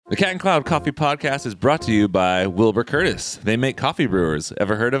The Cat and Cloud Coffee Podcast is brought to you by Wilbur Curtis. They make coffee brewers.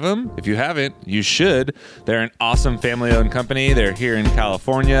 Ever heard of them? If you haven't, you should. They're an awesome family-owned company. They're here in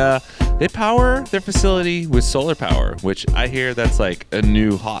California. They power their facility with solar power, which I hear that's like a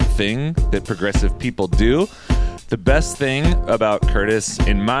new hot thing that progressive people do. The best thing about Curtis,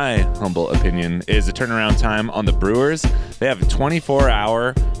 in my humble opinion, is the turnaround time on the brewers. They have a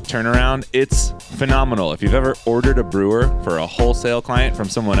 24-hour turnaround. It's phenomenal. If you've ever ordered a brewer for a wholesale client from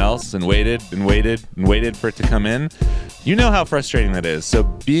someone else and waited for it to come in, you know how frustrating that is. So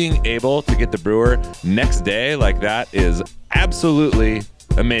being able to get the brewer next day like that is absolutely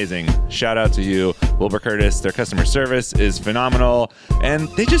amazing. Shout out to you, Wilbur Curtis. Their customer service is phenomenal, and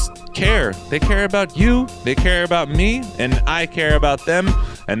they just care. They care about you, they care about me, and I care about them,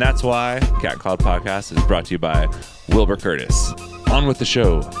 and that's why Cat Cloud Podcast is brought to you by Wilbur Curtis. On with the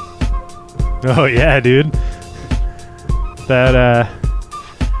show. Oh yeah, dude. That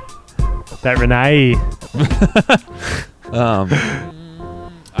Renai.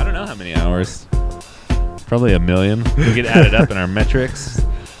 I don't know how many hours. Probably 1 million. We could add it up in our metrics.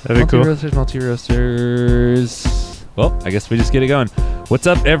 That'd be cool. Multi-roasters. Well, I guess we just get it going. What's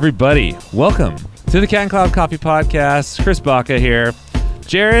up, everybody? Welcome to the Cat and Cloud Coffee Podcast. Chris Baca here.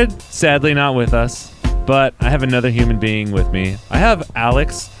 Jared, sadly not with us, but I have another human being with me. I have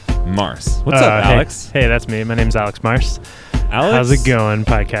Alex Mars. What's up, Alex? Hey, that's me. My name's Alex Mars. Alex, how's it going,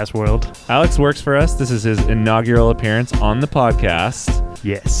 podcast world? Alex works for us. This is his inaugural appearance on the podcast.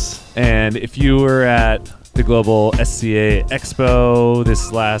 Yes. And if you were at the Global SCA Expo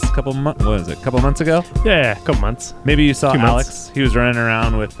this last couple months ago? Yeah, a couple months. Maybe you saw 2 Alex. months. He was running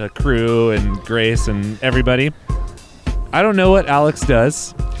around with the crew and Grace and everybody. I don't know what Alex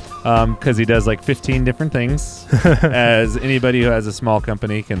does because he does like 15 different things as anybody who has a small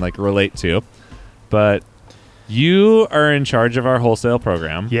company can like relate to. But you are in charge of our wholesale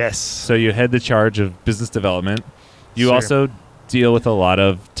program. Yes. So you head the charge of business development. You Sure. also deal with a lot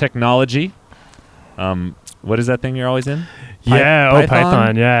of technology. What is that thing you're always in?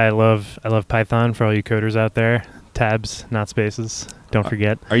 Python. Yeah, I love Python for all you coders out there. Tabs, not spaces. Don't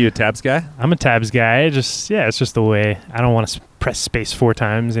forget. Are you a tabs guy? I'm a tabs guy. It's just the way. I don't want to press space 4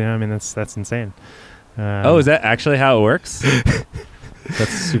 times. You know, I mean that's insane. Is that actually how it works?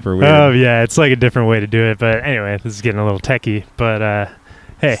 That's super weird. Oh yeah, it's like a different way to do it. But anyway, this is getting a little techie. But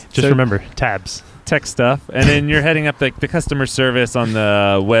hey, just remember tabs. Tech stuff, and then you're heading up the customer service on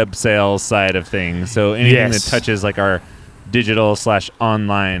the web sales side of things. So anything that touches like our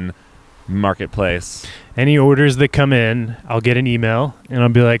digital/online marketplace. Any orders that come in, I'll get an email and I'll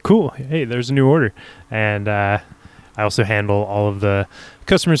be like, cool, hey, there's a new order. And I also handle all of the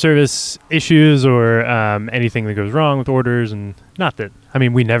customer service issues or anything that goes wrong with orders. And not that, I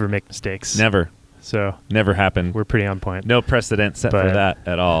mean, we never make mistakes. Never. So never happened. We're pretty on point. No precedent set for that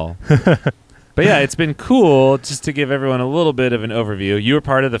at all. But yeah, it's been cool just to give everyone a little bit of an overview. You were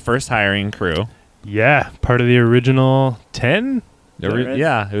part of the first hiring crew. Yeah, part of the original 10. Right?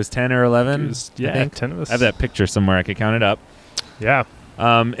 Yeah, it was 10 or 11. It was, 10 of us. I have that picture somewhere. I could count it up. Yeah.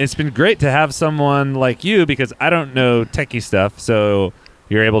 It's been great to have someone like you because I don't know techie stuff, so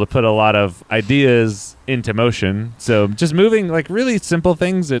you're able to put a lot of ideas into motion. So just moving like really simple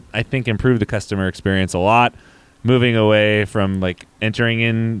things that I think improve the customer experience a lot. Moving away from like entering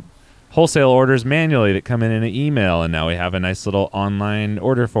in wholesale orders manually that come in an email, and now we have a nice little online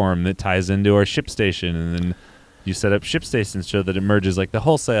order form that ties into our ShipStation, and then you set up ShipStation so that it merges like the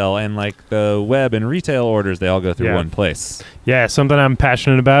wholesale and like the web and retail orders. They all go through one place. Yeah, something I'm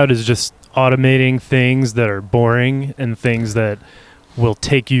passionate about is just automating things that are boring and things that will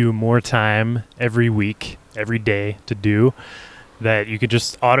take you more time every week, every day to do, that you could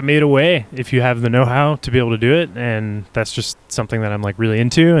just automate away if you have the know-how to be able to do it. And that's just something that I'm like really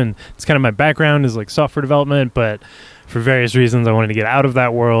into. And it's kind of my background is like software development, but for various reasons, I wanted to get out of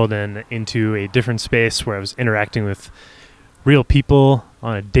that world and into a different space where I was interacting with real people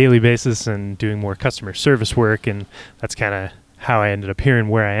on a daily basis and doing more customer service work. And that's kind of how I ended up here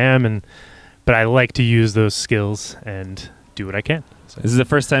and where I am. But I like to use those skills and do what I can. So this is the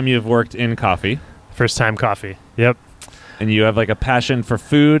first time you've worked in coffee. First time coffee. Yep. And you have like a passion for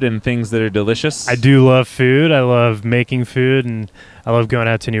food and things that are delicious. I do love food. I love making food, and I love going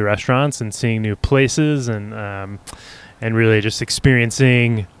out to new restaurants and seeing new places, and really just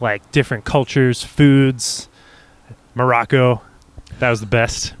experiencing like different cultures, foods. Morocco, that was the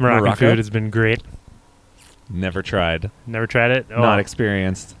best. Moroccan food has been great. Never tried. Never tried it? Not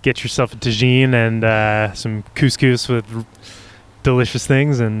experienced. Get yourself a tagine and some couscous with delicious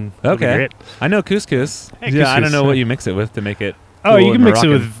things, and okay. Great. I know couscous. Hey, yeah, couscous. I don't know what you mix it with to make it. Oh, cool you can mix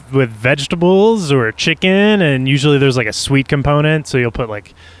Moroccan. it with vegetables or chicken, and usually there's like a sweet component, so you'll put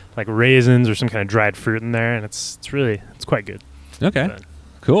like like raisins or some kind of dried fruit in there, and it's quite good. Okay. But,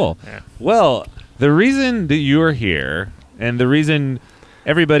 Cool. yeah. Well, the reason that you're here and the reason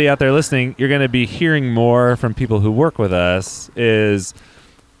everybody out there listening, you're going to be hearing more from people who work with us is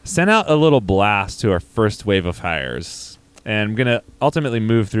send out a little blast to our first wave of hires. And I'm going to ultimately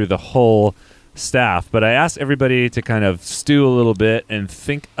move through the whole staff. But I asked everybody to kind of stew a little bit and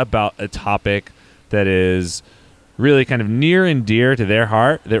think about a topic that is really kind of near and dear to their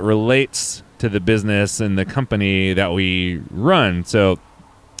heart that relates to the business and the company that we run. So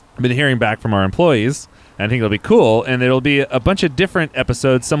I've been hearing back from our employees, and I think it'll be cool. And it'll be a bunch of different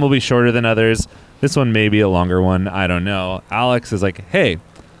episodes. Some will be shorter than others. This one may be a longer one. I don't know. Alex is like, hey,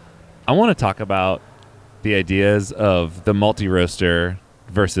 I want to talk about the ideas of the multi-roaster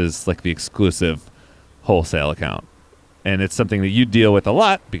versus like the exclusive wholesale account. And it's something that you deal with a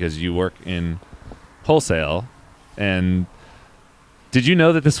lot because you work in wholesale. And did you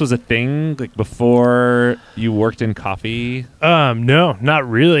know that this was a thing like before you worked in coffee? No, not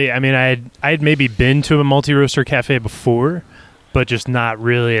really. I mean, I'd maybe been to a multi-roaster cafe before, but just not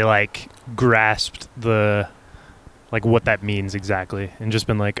really like grasped the like what that means exactly, and just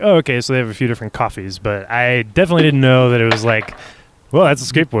been like, oh, okay, so they have a few different coffees. But I definitely didn't know that it was like, well, that's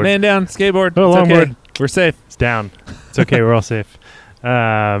a skateboard. Man down, skateboard. Oh, It's longboard. okay. We're safe. It's down. It's okay. We're all safe.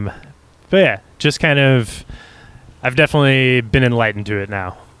 But yeah, just kind of, I've definitely been enlightened to it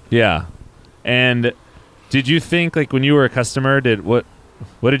now. Yeah. And did you think like when you were a customer,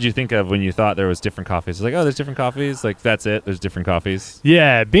 what did you think of when you thought there was different coffees? It's like, oh, there's different coffees. Like that's it. There's different coffees.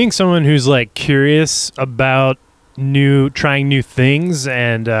 Yeah, being someone who's like curious about trying new things,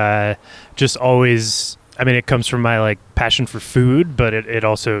 and just always, I mean, it comes from my like passion for food, but it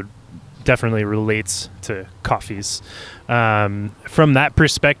also definitely relates to coffees. From that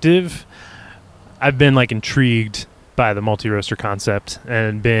perspective, I've been like intrigued by the multi-roaster concept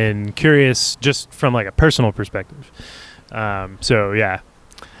and been curious just from like a personal perspective. So yeah.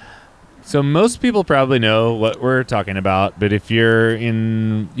 So most people probably know what we're talking about, but if you're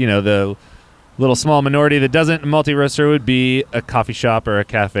in, the little small minority that doesn't, a multi-roaster would be a coffee shop or a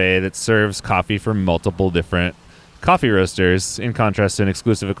cafe that serves coffee from multiple different coffee roasters, in contrast to an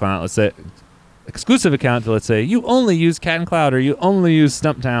exclusive account. Let's say you only use Cat and Cloud, or you only use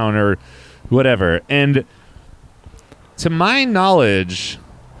Stumptown, or whatever. And to my knowledge,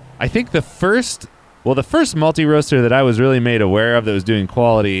 I think the first multi-roaster that I was really made aware of that was doing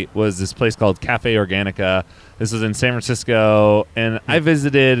quality was this place called Cafe Organica. This was in San Francisco, and I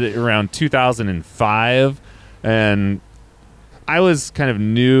visited around 2005, and I was kind of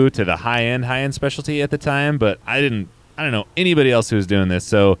new to the high-end specialty at the time, but I don't know anybody else who was doing this.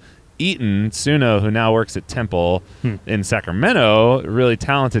 So Eaton Suno, who now works at Temple in Sacramento, a really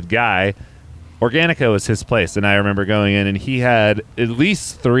talented guy, Organica was his place, and I remember going in, and he had at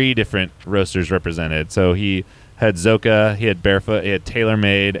least 3 different roasters represented. So he had Zoka, he had Barefoot, he had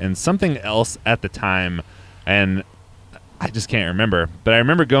TaylorMade, and something else at the time, and I just can't remember. But I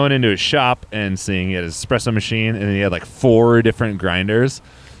remember going into his shop and seeing he had his espresso machine, and he had like 4 different grinders,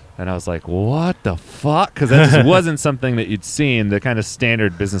 and I was like, what the fuck? Because that just wasn't something that you'd seen. The kind of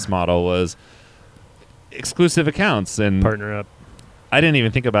standard business model was exclusive accounts and Partner up. I didn't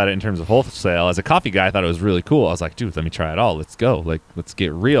even think about it in terms of wholesale. As a coffee guy, I thought it was really cool. I was like, dude, let me try it all. Let's go. Like, let's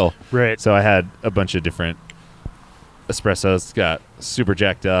get real. Right. So I had a bunch of different espressos, got super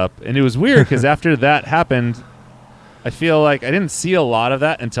jacked up. And it was weird because after that happened, I feel like I didn't see a lot of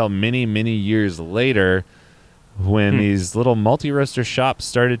that until many, many years later when these little multi-roaster shops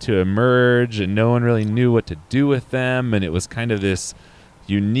started to emerge and no one really knew what to do with them. And it was kind of this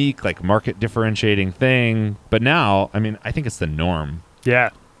unique, like, market differentiating thing. But now, I mean, I think it's the norm.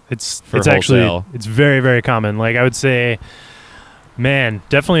 Yeah, it's wholesale. actually, it's very, very common. Like, I would say, man,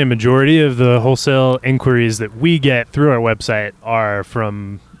 definitely a majority of the wholesale inquiries that we get through our website are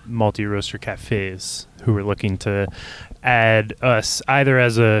from multi-roaster cafes who are looking to add us either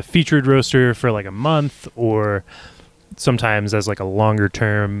as a featured roaster for like a month, or sometimes as like a longer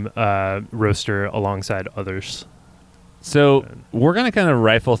term roaster alongside others. So we're going to kind of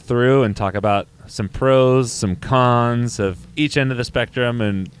rifle through and talk about some pros, some cons of each end of the spectrum.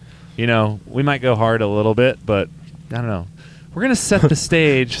 And, we might go hard a little bit, but I don't know. We're going to set the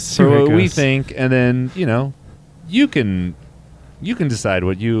stage for what we think. And then, you can decide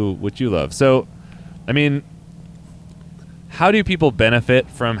what you love. So, I mean, how do people benefit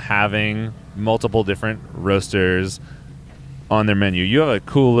from having multiple different roasters on their menu? You have a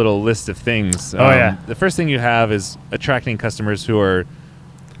cool little list of things. Yeah. The first thing you have is attracting customers who are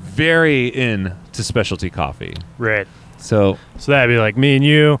very into specialty coffee. Right. So that'd be like me and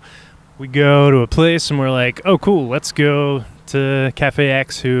you. We go to a place and we're like, oh, cool, let's go to Cafe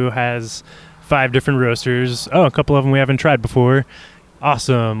X, who has 5 different roasters. Oh, a couple of them we haven't tried before.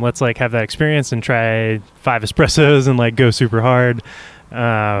 Awesome. Let's like have that experience and try 5 espressos and like go super hard.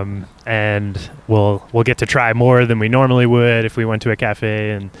 And we'll get to try more than we normally would if we went to a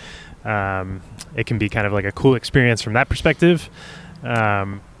cafe, and it can be kind of like a cool experience from that perspective.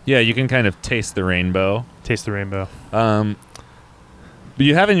 Yeah, you can kind of taste the rainbow. But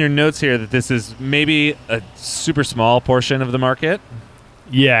you have in your notes here that this is maybe a super small portion of the market.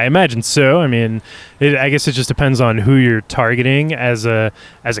 Yeah, I imagine so. I mean, I guess it just depends on who you're targeting as a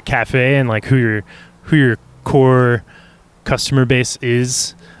cafe, and like who your core customer base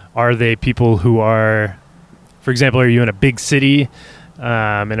is. Are they people who are, for example, are you in a big city,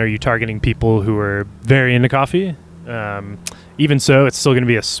 and are you targeting people who are very into coffee? Even so, it's still going to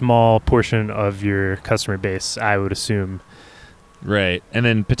be a small portion of your customer base, I would assume. Right. And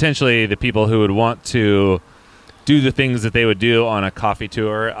then potentially the people who would want to do the things that they would do on a coffee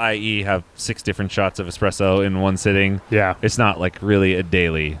tour, i.e. have 6 different shots of espresso in one sitting. Yeah. It's not like really a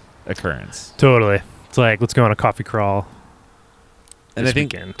daily occurrence. Totally. It's like, let's go on a coffee crawl. And I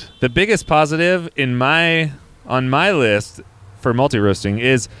think weekend. The biggest positive on my list for multi-roasting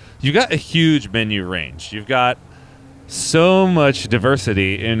is you got a huge menu range. You've got so much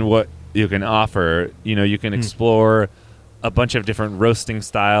diversity in what you can offer. You know, you can explore a bunch of different roasting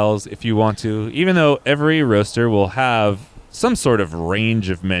styles if you want to, even though every roaster will have some sort of range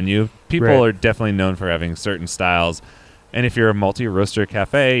of menu. People are definitely known for having certain styles. And if you're a multi-roaster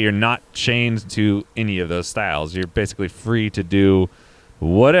cafe, you're not chained to any of those styles. You're basically free to do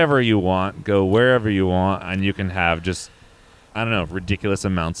whatever you want, go wherever you want, and you can have just, I don't know, ridiculous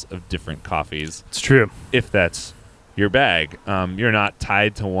amounts of different coffees. It's true. If that's your bag. You're not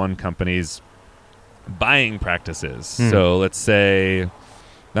tied to one company's buying practices. So let's say, I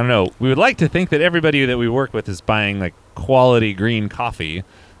don't know, we would like to think that everybody that we work with is buying like quality green coffee,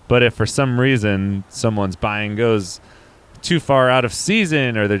 but if for some reason someone's buying goes too far out of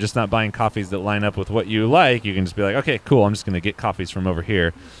season, or they're just not buying coffees that line up with what you like, you can just be like, okay, cool, I'm just going to get coffees from over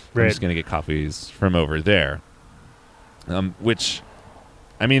here. I'm just going to get coffees from over there. Which,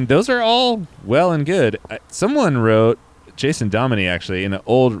 I mean, those are all well and good. Someone wrote, Jason Dominy actually, in an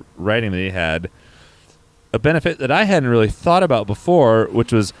old writing that he had, a benefit that I hadn't really thought about before,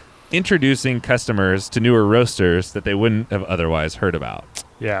 which was introducing customers to newer roasters that they wouldn't have otherwise heard about.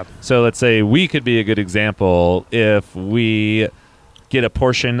 Yeah. So let's say we could be a good example if we get a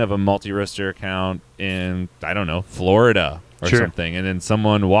portion of a multi-roaster account in, I don't know, Florida or something, and then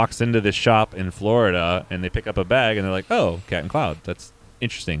someone walks into this shop in Florida and they pick up a bag and they're like, oh, Cat and Cloud, that's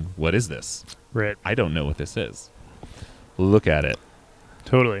interesting. What is this? Right. I don't know what this is. Look at it.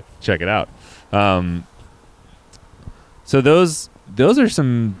 Totally. Check it out. So those are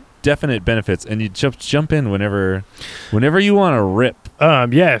some definite benefits, and you jump in whenever you want to rip.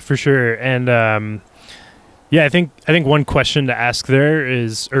 Yeah, for sure. And yeah, I think one question to ask there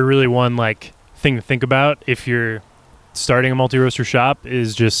is, or really one like thing to think about if you're starting a multi-roaster shop,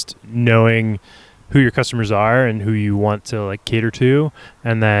 is just knowing who your customers are and who you want to like cater to,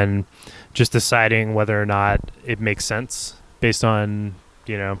 and then just deciding whether or not it makes sense based on,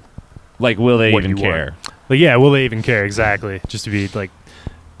 you know, like, will they even care? Like, yeah, will they even care? Exactly. Just to be like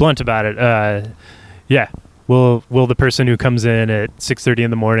blunt about it. Yeah. Will the person who comes in at 6:30 in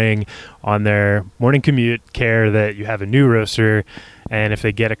the morning on their morning commute care that you have a new roaster? And if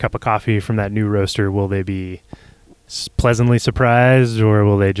they get a cup of coffee from that new roaster, will they be pleasantly surprised, or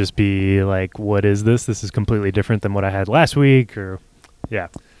will they just be like, what is this? This is completely different than what I had last week. Or yeah.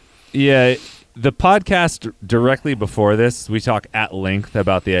 The podcast directly before this, we talk at length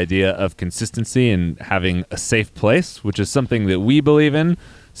about the idea of consistency and having a safe place, which is something that we believe in.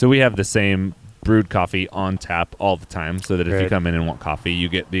 So we have the same brewed coffee on tap all the time, so that if you come in and want coffee, you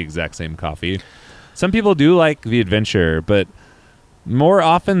get the exact same coffee. Some people do like the adventure, but more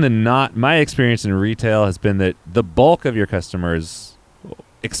often than not, my experience in retail has been that the bulk of your customers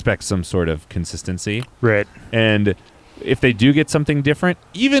expect some sort of consistency. Right. And if they do get something different,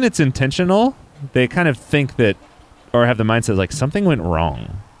 even it's intentional, they kind of think that, or have the mindset like something went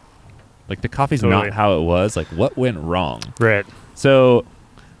wrong. Like the coffee's not how it was. Like, what went wrong? Right. So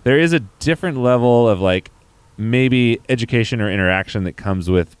there is a different level of like maybe education or interaction that comes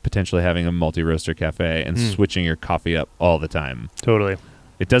with potentially having a multi-roaster cafe and switching your coffee up all the time. Totally.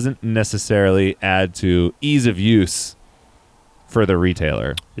 It doesn't necessarily add to ease of use for the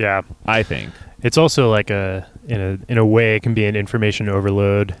retailer. Yeah. I think. It's also like in a way, it can be an information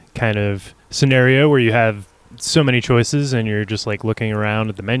overload kind of scenario where you have so many choices and you're just like looking around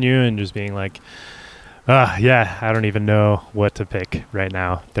at the menu and just being like, yeah, I don't even know what to pick right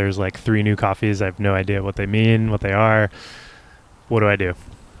now. There's like 3 new coffees. I have no idea what they mean, what they are. what do I do?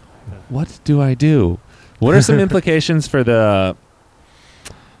 What do I do? What are some implications for the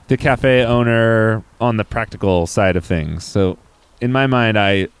cafe owner on the practical side of things? So in my mind,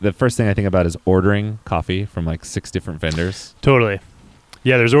 the first thing I think about is ordering coffee from like 6 different vendors. Totally.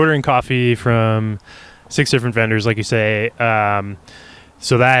 Yeah, there's ordering coffee from 6 different vendors, like you say.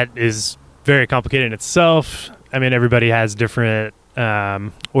 So that is very complicated in itself. I mean, everybody has different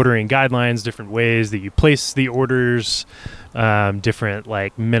ordering guidelines, different ways that you place the orders, different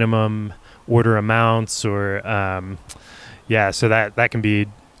like minimum order amounts, or so that can be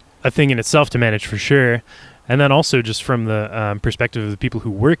a thing in itself to manage for sure. And then also just from the perspective of the people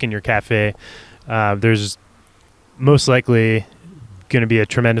who work in your cafe, there's most likely going to be a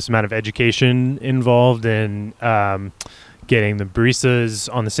tremendous amount of education involved in getting the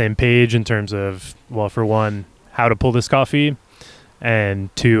baristas on the same page in terms of, well, for one, how to pull this coffee,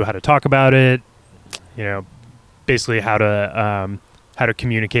 and 2, how to talk about it, basically how to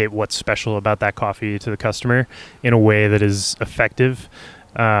communicate what's special about that coffee to the customer in a way that is effective.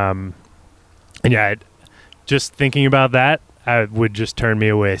 Just thinking about that, would just turn me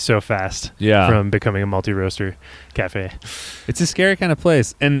away so fast from becoming a multi-roaster cafe. It's a scary kind of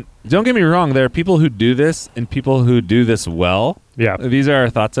place. And don't get me wrong, there are people who do this and people who do this well. Yeah. These are our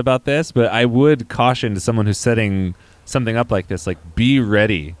thoughts about this, but I would caution to someone who's setting something up like this, like, be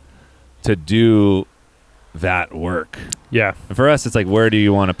ready to do that work. Yeah. And for us, it's like, where do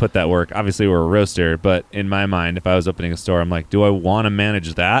you want to put that work? Obviously, we're a roaster, but in my mind, if I was opening a store, I'm like, do I want to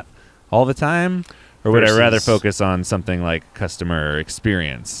manage that all the time? Or would I rather focus on something like customer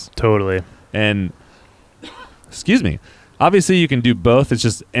experience? Totally. And, excuse me, obviously you can do both. It's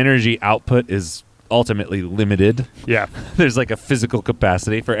just energy output is ultimately limited. Yeah. There's like a physical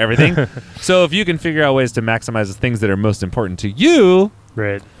capacity for everything. So if you can figure out ways to maximize the things that are most important to you,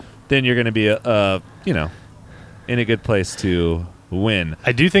 right, then you're going to be in a good place to win.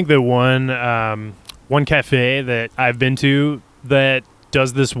 I do think that one cafe that I've been to that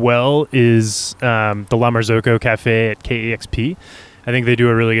does this well is the La Marzocco Cafe at KEXP. I think they do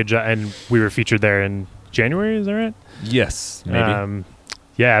a really good job, and we were featured there in January. Is that right? Yes, maybe.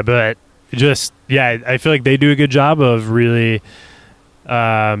 But I feel like they do a good job of really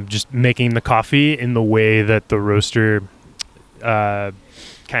just making the coffee in the way that the roaster kind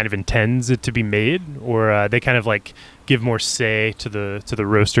of intends it to be made, or they kind of like give more say to the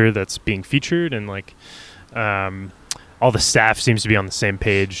roaster that's being featured, and like all the staff seems to be on the same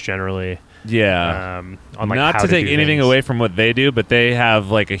page generally. Yeah. On like not how to take anything things away from what they do, but they have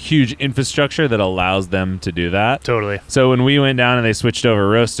like a huge infrastructure that allows them to do that. Totally. So when we went down and they switched over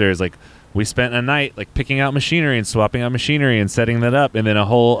roasters, like, we spent a night like picking out machinery and swapping out machinery and setting that up, and then a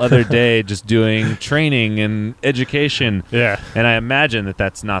whole other day just doing training and education. Yeah. And I imagine that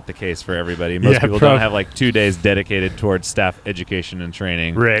that's not the case for everybody. Most people don't have like 2 days dedicated towards staff education and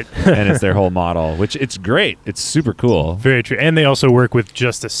training. Right. And it's their whole model, which it's great. It's super cool. Very true. And they also work with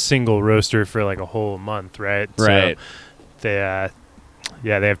just a single roaster for like a whole month, right? Right. So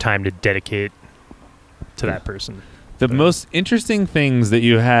they have time to dedicate to that person. The most interesting things that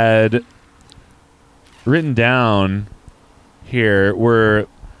you had written down here were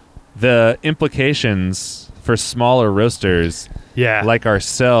the implications for smaller roasters like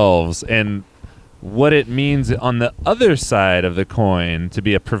ourselves, and what it means on the other side of the coin to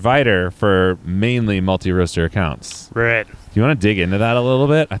be a provider for mainly multi-roaster accounts. Right. Do you want to dig into that a little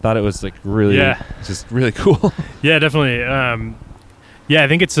bit? I thought it was like really just really cool. Yeah, definitely. I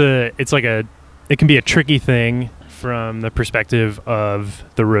think it can be a tricky thing from the perspective of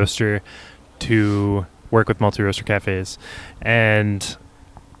the roaster to work with multi-roaster cafes. And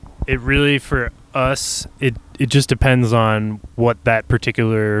it really, for us, it just depends on what that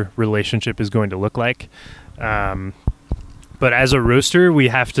particular relationship is going to look like. But as a roaster, we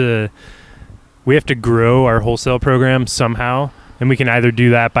have to grow our wholesale program somehow, and we can either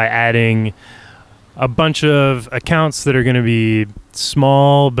do that by adding a bunch of accounts that are going to be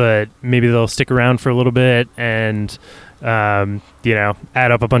small, but maybe they'll stick around for a little bit, and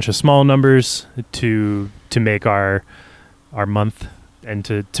add up a bunch of small numbers to make our month and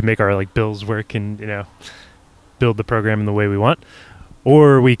to make our like bills work, and build the program in the way we want.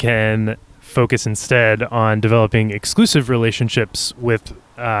 Or we can focus instead on developing exclusive relationships with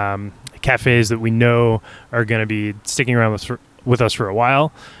cafes that we know are going to be sticking around with us for a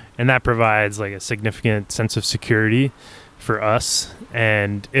while, and that provides like a significant sense of security for us,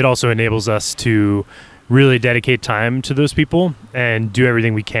 and it also enables us to really dedicate time to those people and do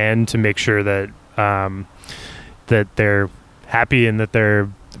everything we can to make sure that that they're happy and that they're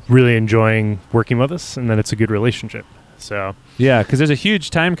really enjoying working with us, and that it's a good relationship. So Yeah, because there's a huge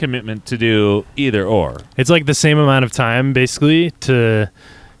time commitment to do either or. it's like the same amount of time basically to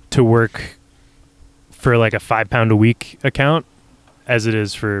work for like a 5 pound a week account as it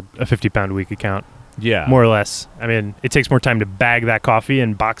is for a 50 pound a week account. Yeah. More or less. I mean, it takes more time to bag that coffee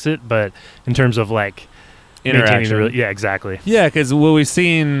and box it, but in terms of like maintaining the Interaction. yeah, exactly. Yeah, because what we've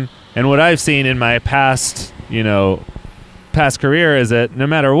seen and what I've seen in my past career is that no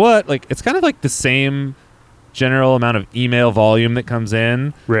matter what, like it's kind of like the same general amount of email volume that comes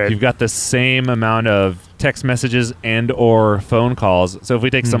in. Right. You've got the same amount of text messages and or phone calls. So if we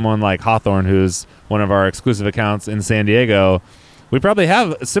take someone like Hawthorne, who's one of our exclusive accounts in San Diego, we probably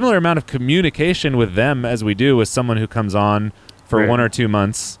have a similar amount of communication with them as we do with someone who comes on for Right. 1 or 2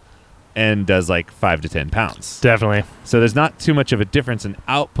 months and does like 5 to 10 pounds. Definitely. So there's not too much of a difference in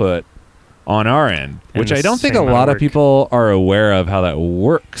output on our end, And which the I don't think a same amount lot of of work. people are aware of how that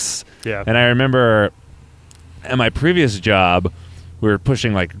works. Yeah. And I remember at my previous job, we were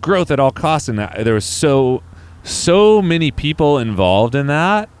pushing like growth at all costs, and there was so many people involved in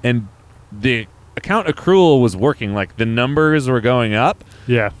that, and the account accrual was working. Like the numbers were going up,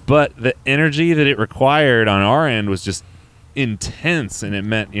 Yeah. but the energy that it required on our end was just intense, and it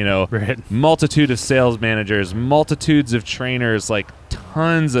meant Right. multitude of sales managers, multitudes of trainers, like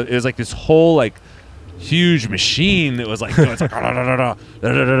tons of. It was like this whole like huge machine that was like, it's like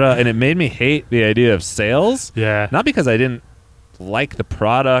and it made me hate the idea of sales. Yeah. Not because I didn't like the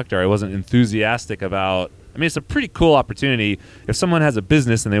product or I wasn't enthusiastic about. I mean, it's a pretty cool opportunity if someone has a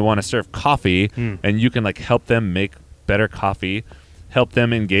business and they want to serve coffee, and you can like help them make better coffee, help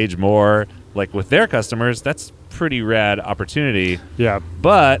them engage more like with their customers. That's pretty rad opportunity. Yeah.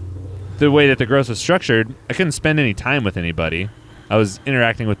 But the way that the growth was structured, I couldn't spend any time with anybody. I was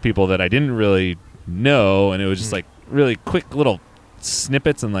interacting with people that I didn't really know, and it was just like really quick little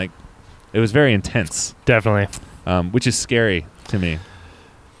snippets, and like it was very intense, Definitely. which is scary to me.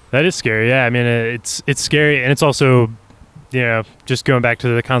 That is scary. Yeah. I mean, it's scary, and it's also, just going back to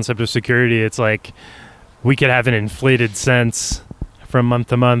the concept of security, it's like we could have an inflated sense from month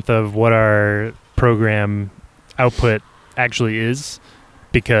to month of what our program output actually is,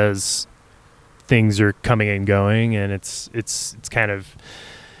 because things are coming and going, and it's kind of,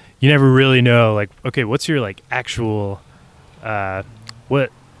 you never really know, like, okay, what's your like actual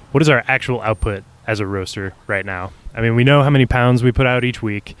what is our actual output as a roaster right now? I mean, we know how many pounds we put out each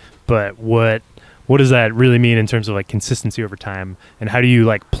week, but what does that really mean in terms of like consistency over time, and how do you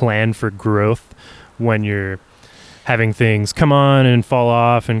like plan for growth when you're having things come on and fall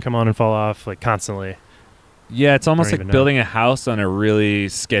off and come on and fall off like constantly? Yeah, it's almost Don't like even know. building a house on a really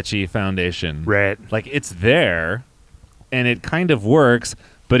sketchy foundation. Right. Like it's there, and it kind of works,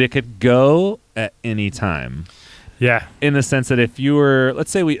 but it could go at any time. Yeah. In the sense that if you were,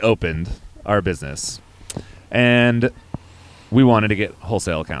 let's say we opened our business and we wanted to get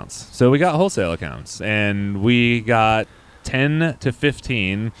wholesale accounts. So we got wholesale accounts, and we got 10 to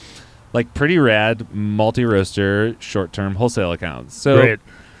 15 like pretty rad multi-roaster short-term wholesale accounts. So Right.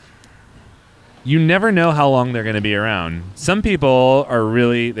 you never know how long they're going to be around. Some people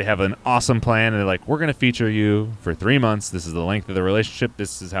they have an awesome plan, and they're like, we're going to feature you for 3 months. This is the length of the relationship.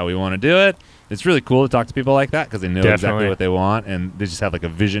 This is how we want to do it. It's really cool to talk to people like that because they know Definitely. exactly what they want, and they just have like a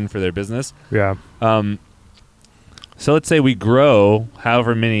vision for their business. Yeah. So let's say we grow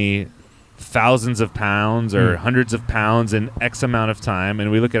however many thousands of pounds or hundreds of pounds in X amount of time,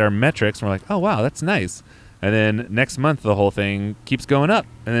 and we look at our metrics and we're like, oh, wow, that's nice. And then next month, the whole thing keeps going up.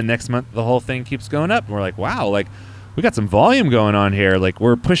 And then next month, the whole thing keeps going up. And we're like, wow, like we got some volume going on here. Like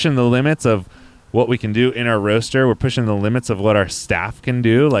we're pushing the limits of what we can do in our roaster. We're pushing the limits of what our staff can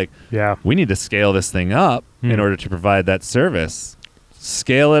do. Like Yeah. we need to scale this thing up in order to provide that service.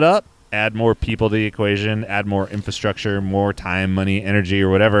 Scale it up, add more people to the equation, add more infrastructure, more time, money, energy, or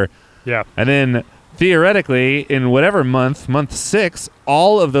whatever. Yeah. And then theoretically, in whatever month 6,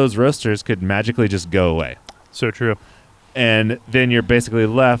 all of those roasters could magically just go away. So true. And then you're basically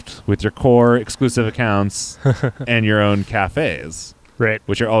left with your core exclusive accounts and your own cafes, Right.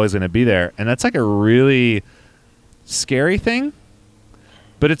 which are always going to be there. And that's like a really scary thing,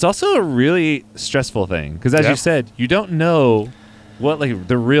 but it's also a really stressful thing. Because as Yeah. you said, you don't know what like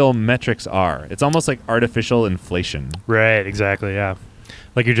the real metrics are. It's almost like artificial inflation. Right. Exactly. Yeah.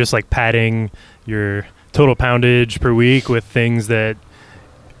 Like you're just like padding your total poundage per week with things that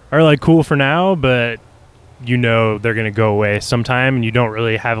are like cool for now, but they're going to go away sometime, and you don't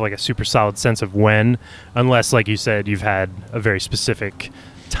really have like a super solid sense of when, unless, like you said, you've had a very specific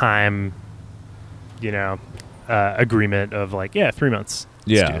time, agreement of like, 3 months.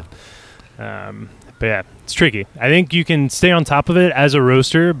 Let's do it. But yeah, it's tricky. I think you can stay on top of it as a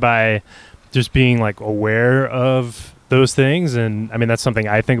roaster by just being like aware of those things. And I mean, that's something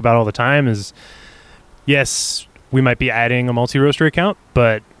I think about all the time is, yes, we might be adding a multi-roaster account,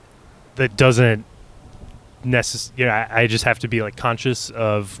 but that doesn't I just have to be like conscious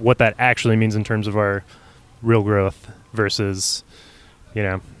of what that actually means in terms of our real growth versus,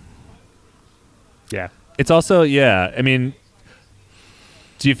 yeah. It's also, I mean,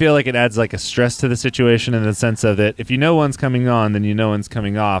 do you feel like it adds like a stress to the situation in the sense of that if you know one's coming on, then you know one's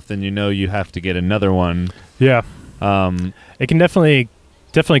coming off, then you know you have to get another one. Yeah. It can definitely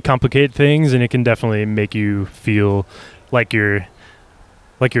complicate things, and it can definitely make you feel like you're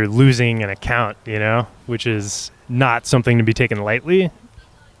losing an account, which is not something to be taken lightly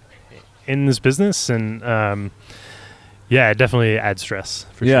in this business. And it definitely adds stress.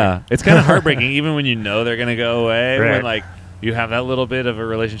 For sure. It's kind of heartbreaking, even when you know they're going to go away. Right. When like you have that little bit of a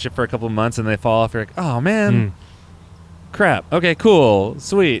relationship for a couple of months and they fall off, you're like, oh man, crap. Okay, cool,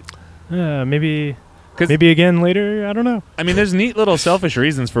 sweet. Maybe again later. I don't know. I mean, there's neat little selfish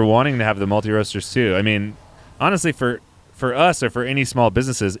reasons for wanting to have the multi-roasters too. I mean, honestly, for us or for any small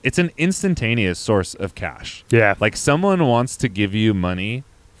businesses, it's an instantaneous source of cash. Yeah. Like someone wants to give you money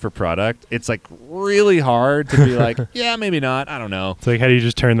for product. It's like really hard to be like, yeah, maybe not. I don't know. It's like, how do you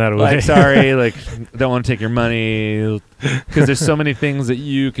just turn that away? Like, sorry, like don't want to take your money, because there's so many things that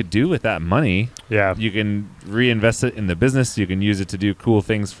you could do with that money. Yeah. You can reinvest it in the business. You can use it to do cool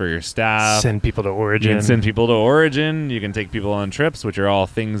things for your staff. Send people to Origin. You can send people to Origin. You can take people on trips, which are all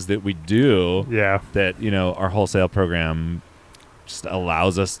things that we do. Yeah. That, our wholesale program just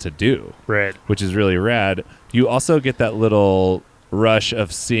allows us to do. Right. Which is really rad. You also get that little rush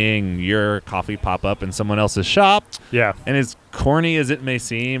of seeing your coffee pop up in someone else's shop. Yeah. And as corny as it may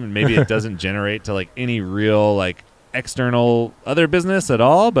seem, and maybe it doesn't generate to like any real like external other business at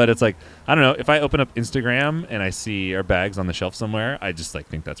all, but it's like, I don't know, if I open up Instagram and I see our bags on the shelf somewhere, I just like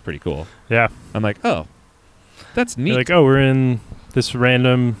think that's pretty cool. Yeah. I'm like, oh, that's neat. You're like, oh, we're in this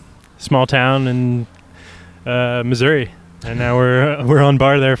random small town in Missouri, and now we're on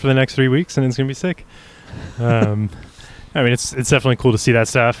bar there for the next 3 weeks, and it's gonna be sick. I mean, it's definitely cool to see that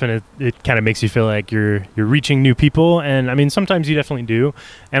stuff, and it kind of makes you feel like you're reaching new people. And I mean, sometimes you definitely do.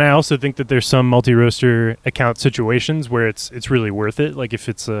 And I also think that there's some multi-roaster account situations where it's really worth it. Like if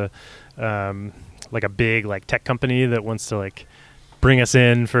it's a big like tech company that wants to like bring us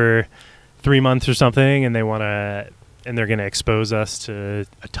in for 3 months or something, and they're going to expose us to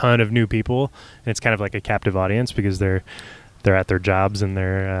a ton of new people. And it's kind of like a captive audience because they're at their jobs and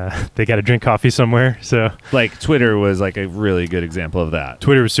they got to drink coffee somewhere. So like Twitter was like a really good example of that.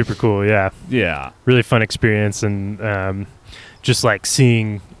 Twitter was super cool. Yeah. Yeah. Really fun experience. And just like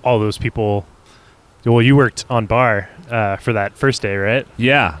seeing all those people. Well, you worked on bar for that first day, right?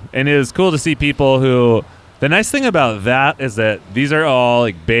 Yeah. And it was cool to see people who, the nice thing about that is that these are all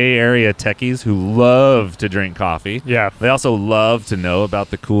like Bay Area techies who love to drink coffee. Yeah. They also love to know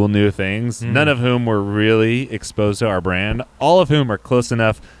about the cool new things, none of whom were really exposed to our brand, all of whom are close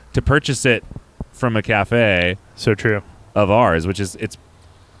enough to purchase it from a cafe. So true. Of ours, which is,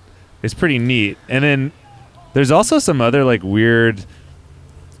 it's pretty neat. And then there's also some other like weird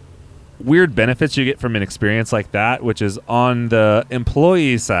benefits you get from an experience like that, which is on the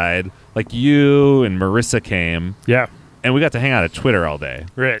employee side. Like you and Marissa came. Yeah. And we got to hang out at Twitter all day.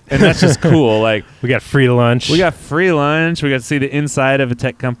 Right. And that's just cool. Like we got free lunch. We got to see the inside of a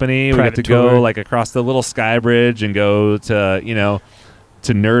tech company. Private we got to tour. go like across the little sky bridge and go to,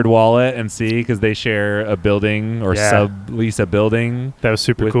 to NerdWallet and see, because they share a building or sublease a building. That was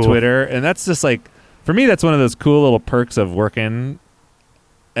super with cool. Twitter. And that's just like, for me, that's one of those cool little perks of working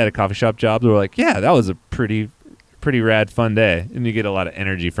at a coffee shop job. Where we're like, yeah, that was a pretty rad fun day, and you get a lot of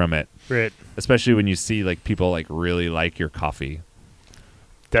energy from it. Right. Especially when you see like people like really like your coffee.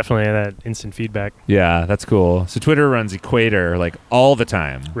 Definitely that instant feedback. Yeah, that's cool. So Twitter runs Equator like all the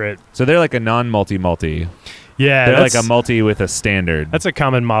time. Right. So they're like a non-multi. Yeah. They're like a multi with a standard. That's a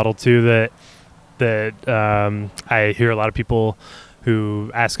common model too that I hear a lot of people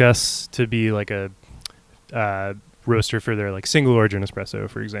who ask us to be like a roaster for their like single origin espresso,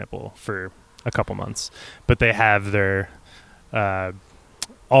 for example, for a couple months, but they have their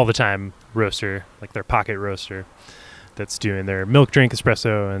all the time roaster, like their pocket roaster, that's doing their milk drink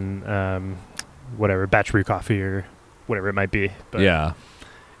espresso and whatever batch brew coffee or whatever it might be. But yeah.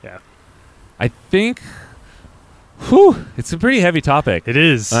 I think it's a pretty heavy topic. It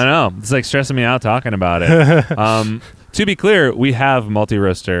is. I know, it's like stressing me out talking about it. To be clear, we have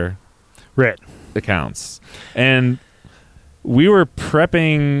multi-roaster accounts, and we were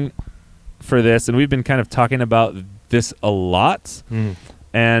prepping for this, and we've been kind of talking about this a lot.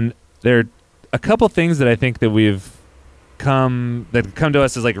 And there are a couple things that I think that come to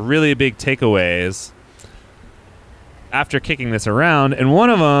us as like really big takeaways. after kicking this around, and one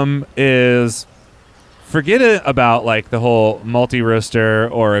of them is forget it about like the whole multi-roaster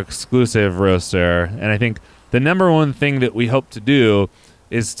or exclusive roaster. And I think the number one thing that we hope to do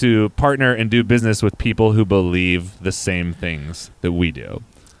is to partner and do business with people who believe the same things that we do.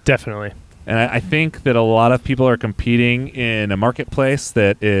 Definitely. And I think that a lot of people are competing in a marketplace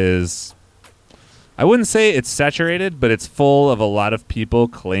that is, I wouldn't say it's saturated, but it's full of a lot of people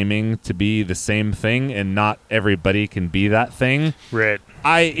claiming to be the same thing, and not everybody can be that thing. Right.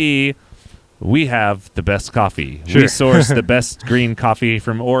 I.e., we have the best coffee. Sure. We source the best green coffee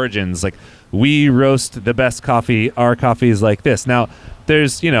from Origins. Like, we roast the best coffee. Our coffee is like this. Now,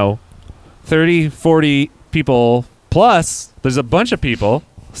 there's, 30, 40 people plus. There's a bunch of people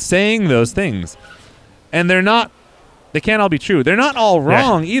saying those things. And they can't all be true. They're not all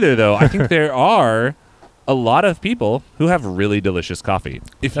wrong either, though. I think there are a lot of people who have really delicious coffee.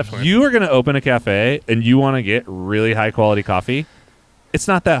 If Definitely. you are going to open a cafe and you want to get really high quality coffee, it's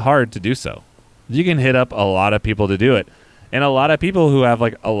not that hard to do so. You can hit up a lot of people to do it. And a lot of people who have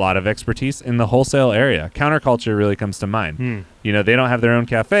like a lot of expertise in the wholesale area. Counterculture really comes to mind. They don't have their own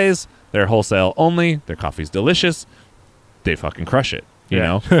cafes. They're wholesale only. Their coffee's delicious. They fucking crush it. You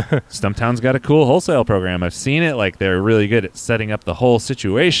know, Stumptown's got a cool wholesale program. I've seen it. Like, they're really good at setting up the whole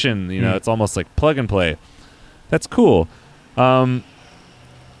situation. It's almost like plug and play. That's cool.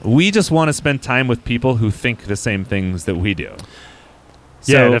 We just want to spend time with people who think the same things that we do.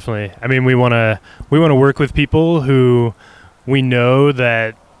 Yeah, definitely. I mean, we want to work with people who we know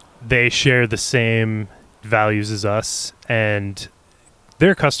that they share the same values as us, and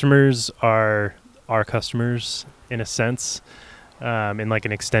their customers are our customers in a sense. In like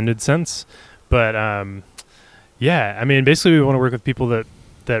an extended sense. But basically we want to work with people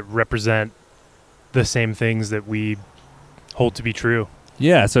that represent the same things that we hold to be true.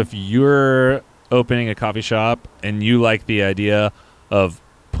 Yeah, so if you're opening a coffee shop and you like the idea of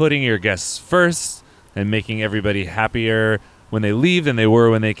putting your guests first and making everybody happier when they leave than they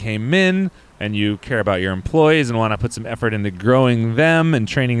were when they came in, and you care about your employees and want to put some effort into growing them and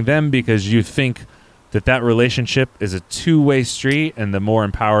training them because you think that relationship is a two-way street, and the more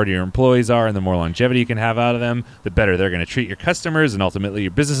empowered your employees are and the more longevity you can have out of them, the better they're going to treat your customers, and ultimately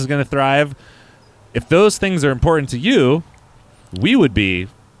your business is going to thrive. If those things are important to you, we would be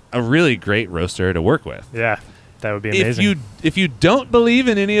a really great roaster to work with. Yeah, that would be amazing. If you don't believe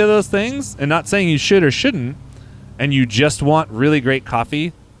in any of those things, and not saying you should or shouldn't, and you just want really great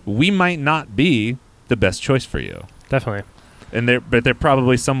coffee, we might not be the best choice for you. Definitely. But they're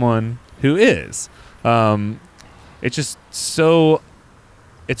probably someone who is. It's just so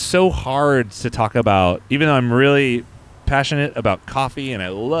hard to talk about, even though I'm really passionate about coffee and I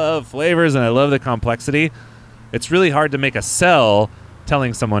love flavors and I love the complexity. It's really hard to make a sell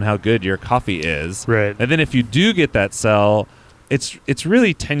telling someone how good your coffee is. Right. And then if you do get that sell, it's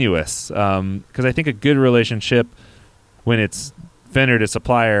really tenuous. Because I think a good relationship, when it's vendor to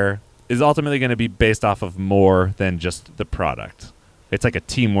supplier, is ultimately going to be based off of more than just the product. It's like a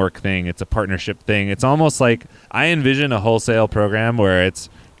teamwork thing. It's a partnership thing. It's almost like I envision a wholesale program where it's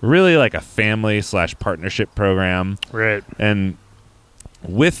really like a family/partnership program. Right. And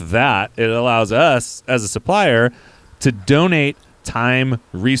with that, it allows us as a supplier to donate time,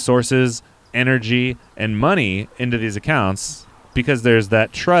 resources, energy, and money into these accounts, because there's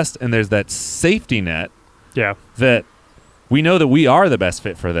that trust and there's that safety net. Yeah. That we know that we are the best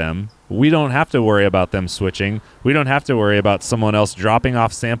fit for them. We don't have to worry about them switching. We don't have to worry about someone else dropping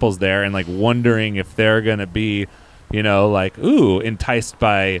off samples there and like wondering if they're going to be, enticed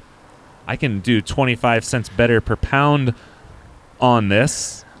by, I can do 25 cents better per pound on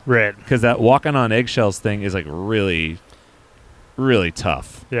this. Right. Because that walking on eggshells thing is like really, really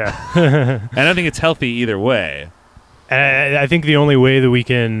tough. Yeah. I don't think it's healthy either way. And I think the only way that we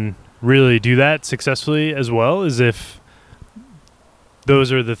can really do that successfully as well is if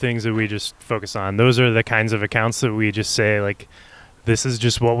those are the things that we just focus on. Those are the kinds of accounts that we just say, like, this is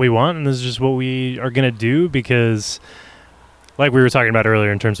just what we want and this is just what we are going to do, because like we were talking about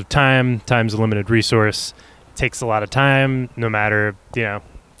earlier in terms of time's a limited resource. It takes a lot of time, no matter, to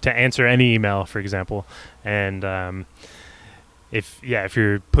answer any email, for example. And if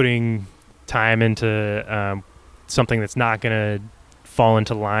you're putting time into something that's not going to fall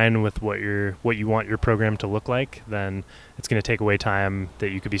into line with what you want your program to look like, then it's going to take away time that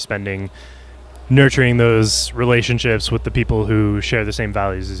you could be spending nurturing those relationships with the people who share the same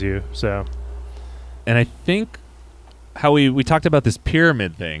values as you. So, and I think how we talked about this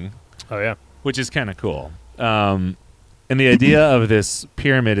pyramid thing. Oh yeah, which is kind of cool. And the idea of this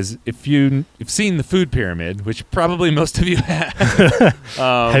pyramid is, if you've seen the food pyramid, which probably most of you have.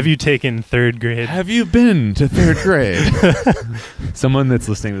 Have you taken third grade? Have you been to third grade? Someone that's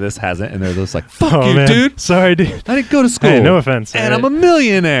listening to this hasn't, and they're just like, fuck you, man. dude. Sorry, dude. I didn't go to school. Hey, no offense. And right? I'm a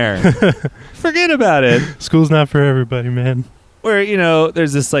millionaire. Forget about it. School's not for everybody, man. Where,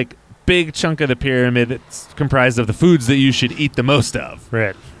 there's this like big chunk of the pyramid that's comprised of the foods that you should eat the most of.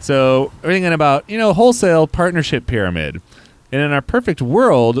 Right. So we're thinking about, wholesale partnership pyramid. And in our perfect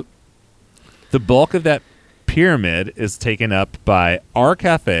world, the bulk of that pyramid is taken up by our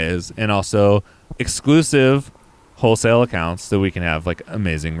cafes and also exclusive wholesale accounts that we can have like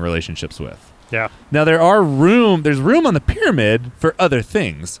amazing relationships with. Yeah. Now there's room on the pyramid for other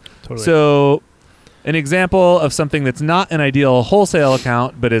things. Totally. So an example of something that's not an ideal wholesale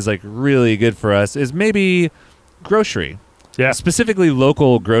account but is like really good for us is maybe grocery. Yeah. Specifically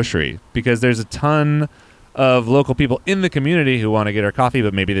local grocery, because there's a ton of local people in the community who want to get our coffee,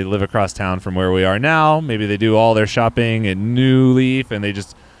 but maybe they live across town from where we are now. Maybe they do all their shopping at New Leaf, and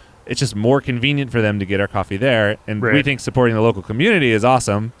it's just more convenient for them to get our coffee there. And we think supporting the local community is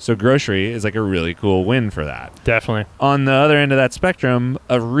awesome. So grocery is like a really cool win for that. Definitely. On the other end of that spectrum,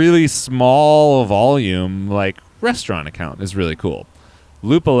 a really small volume like restaurant account is really cool.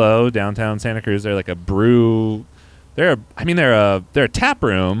 Lupolo, downtown Santa Cruz, they're like a brew. They're a tap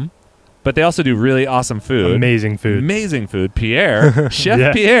room, but they also do really awesome food. Amazing food. Pierre,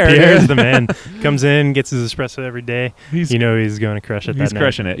 Chef Pierre. Pierre's the man. Comes in, gets his espresso every day. He's going to crush it. He's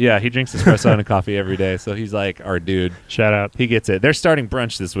crushing it. Yeah, he drinks espresso and coffee every day, so he's like our dude. Shout out. He gets it. They're starting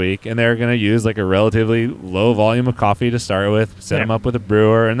brunch this week, and they're going to use like a relatively low volume of coffee to start with, set them up with a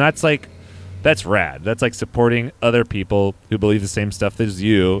brewer, and that's rad. That's like supporting other people who believe the same stuff as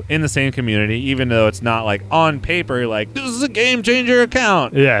you in the same community, even though it's not like on paper, like this is a game changer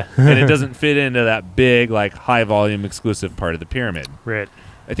account. Yeah. And it doesn't fit into that big, like high volume exclusive part of the pyramid. Right.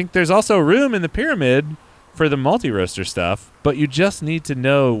 I think there's also room in the pyramid for the multi-roaster stuff, but you just need to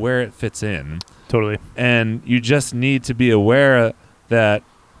know where it fits in. Totally. And you just need to be aware that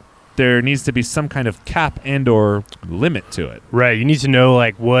there needs to be some kind of cap and or limit to it. Right. You need to know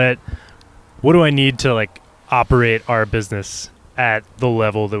like what do I need to like operate our business at the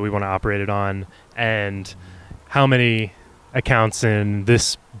level that we want to operate it on, and how many accounts in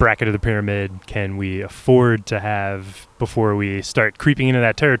this bracket of the pyramid can we afford to have before we start creeping into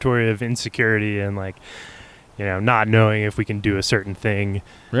that territory of insecurity and like, not knowing if we can do a certain thing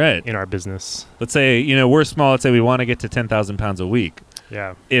in our business. Let's say, we're small. Let's say we want to get to 10,000 pounds a week.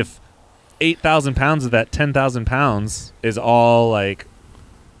 Yeah. If 8,000 pounds of that 10,000 pounds is all like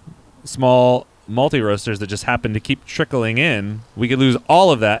small multi-roasters that just happen to keep trickling in, we could lose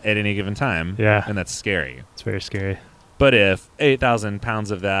all of that at any given time. Yeah. And that's scary. It's very scary. But if 8,000 pounds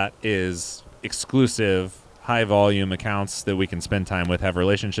of that is exclusive, high volume accounts that we can spend time with, have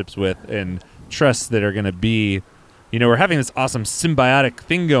relationships with, and trust that are going to be, we're having this awesome symbiotic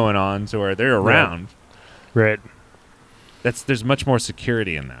thing going on to where they're around. Right. There's much more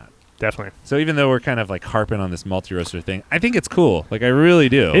security in that. Definitely. So even though we're kind of like harping on this multi-roaster thing, I think it's cool. Like I really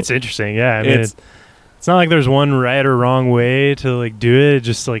do. It's interesting. Yeah. I mean, it's not like there's one right or wrong way to like do it. It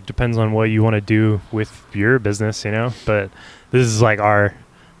just like depends on what you want to do with your business, But this is like our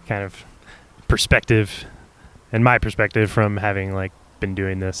kind of perspective and my perspective from having like been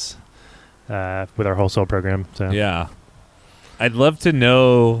doing this with our wholesale program. So yeah, I'd love to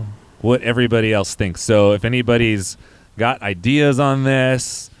know what everybody else thinks. So if anybody's got ideas on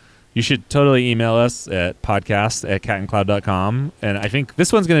this, you should totally email us at podcast@catandcloud.com. And I think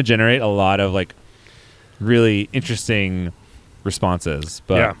this one's going to generate a lot of like really interesting responses.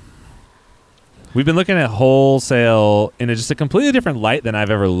 But we've been looking at wholesale in just a completely different light than I've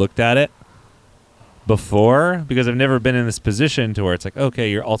ever looked at it before, because I've never been in this position to where it's like, okay,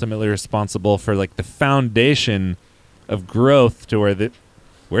 you're ultimately responsible for like the foundation of growth to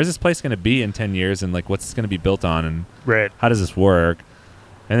where's this place going to be in 10 years and like what's this going to be built on and how does this work?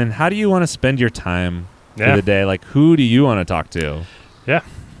 And then how do you want to spend your time through the day? Like, who do you want to talk to? Yeah.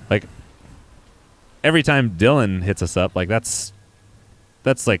 Like, every time Dylan hits us up, like, that's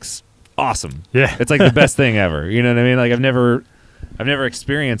like awesome. Yeah. It's like the best thing ever. You know what I mean? Like, I've never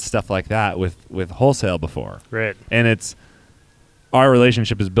experienced stuff like that with wholesale before. Right. And our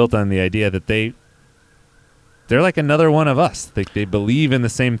relationship is built on the idea that they're like another one of us. They believe in the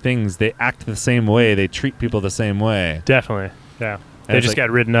same things. They act the same way. They treat people the same way. Definitely. Yeah. They just got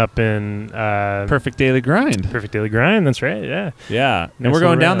written up in Perfect Daily Grind. Perfect Daily Grind. That's right. Yeah. Yeah. And we're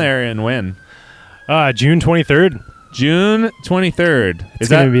going down there and when? June 23rd. June 23rd. It's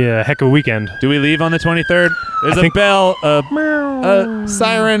going to be a heck of a weekend. Do we leave on the 23rd? There's a bell, a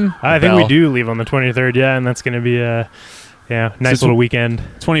siren. I think we do leave on the 23rd, yeah, and that's going to be Yeah, nice So little weekend.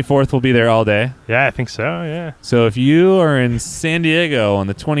 24th, we'll be there all day. Yeah, I think so. Yeah. So if you are in San Diego on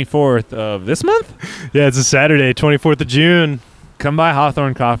the 24th of this month, Yeah, it's a Saturday, 24th of June. come by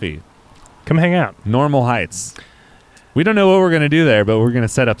Hawthorne Coffee, Come hang out. Normal Heights. We don't know what we're going to do there, but we're going to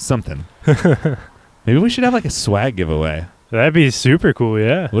set up something. Maybe we should have like a swag giveaway. That'd be super cool.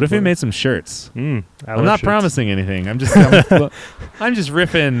 Yeah. What if we made some shirts? I I'm not promising anything. I'm just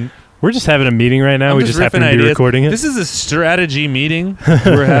riffing. We're just having a meeting right now. I'm We just happen riffing to be ideas. recording it. This is a strategy meeting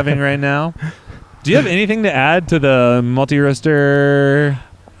we're having right now. Do you have anything to add to the multi-roaster?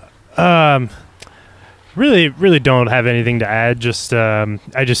 Really don't have anything to add. Just I'm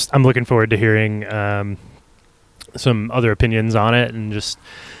looking forward to hearing some other opinions on it, and just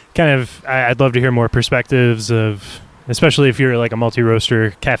kind of I'd love to hear more perspectives of, especially if you're like a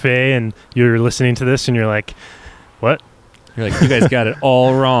multi-roaster cafe and you're listening to this and you're like, what? You're like, you guys got it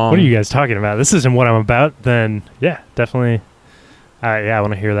all wrong. What are you guys talking about? This isn't what I'm about. Then yeah, definitely. I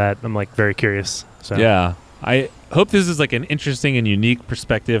want to hear that. I'm like very curious. So Yeah. I hope this is like an interesting and unique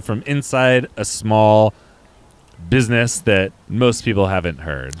perspective from inside a small business that most people haven't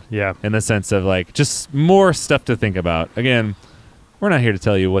heard. Yeah. In the sense of like just more stuff to think about. Again, we're not here to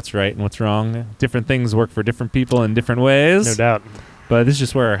tell you what's right and what's wrong. Different things work for different people in different ways. No doubt. But this is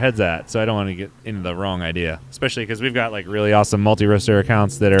just where our head's at, so I don't want to get into the wrong idea. Especially because we've got like really awesome multi-roaster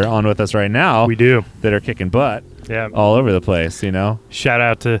accounts that are on with us right now. We do. That are kicking butt. Yeah. All over the place, you know? Shout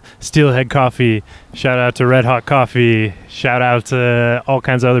out to Steelhead Coffee. Shout out to Red Hot Coffee. Shout out to all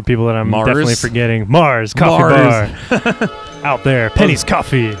kinds of other people that I'm Mars. definitely forgetting. Mars Coffee Bar. Out there. Penny's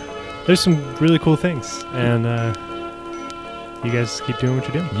Coffee. There's some really cool things. And you guys keep doing what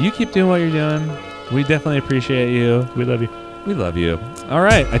you're doing. You keep doing what you're doing. We definitely appreciate you. We love you. We love you. All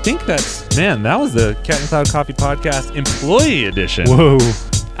right. I think that was the Cat and Cloud Coffee Podcast Employee Edition. Whoa.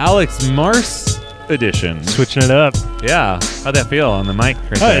 Alex Mars Edition. Switching it up. Yeah. How'd that feel on the mic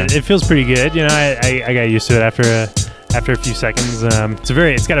right there? It feels pretty good. You know, I got used to it after a few seconds.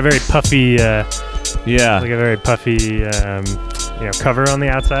 It's got a very puffy like a very puffy cover on the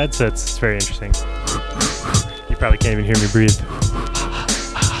outside, so it's very interesting. You probably can't even hear me breathe.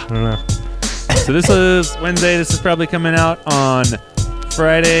 I don't know. So this is Wednesday. This is probably coming out on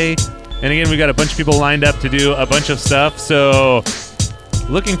Friday. And again, we got a bunch of people lined up to do a bunch of stuff. So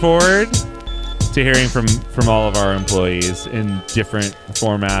looking forward to hearing from all of our employees in different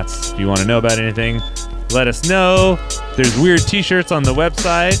formats. If you want to know about anything, let us know. There's weird t-shirts on the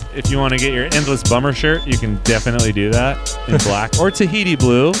website. If you want to get your Endless Bummer shirt, you can definitely do that in black or Tahiti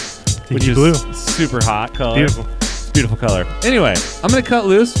blue, which is blue. super hot color. Beautiful. Beautiful color. Anyway, I'm going to cut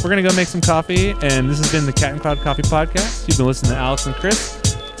loose. We're going to go make some coffee. And this has been the Cat and Cloud Coffee Podcast. You've been listening to Alex and Chris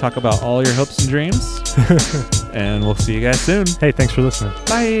talk about all your hopes and dreams. And we'll see you guys soon. Hey, thanks for listening.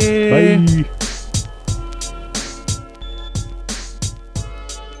 Bye. Bye.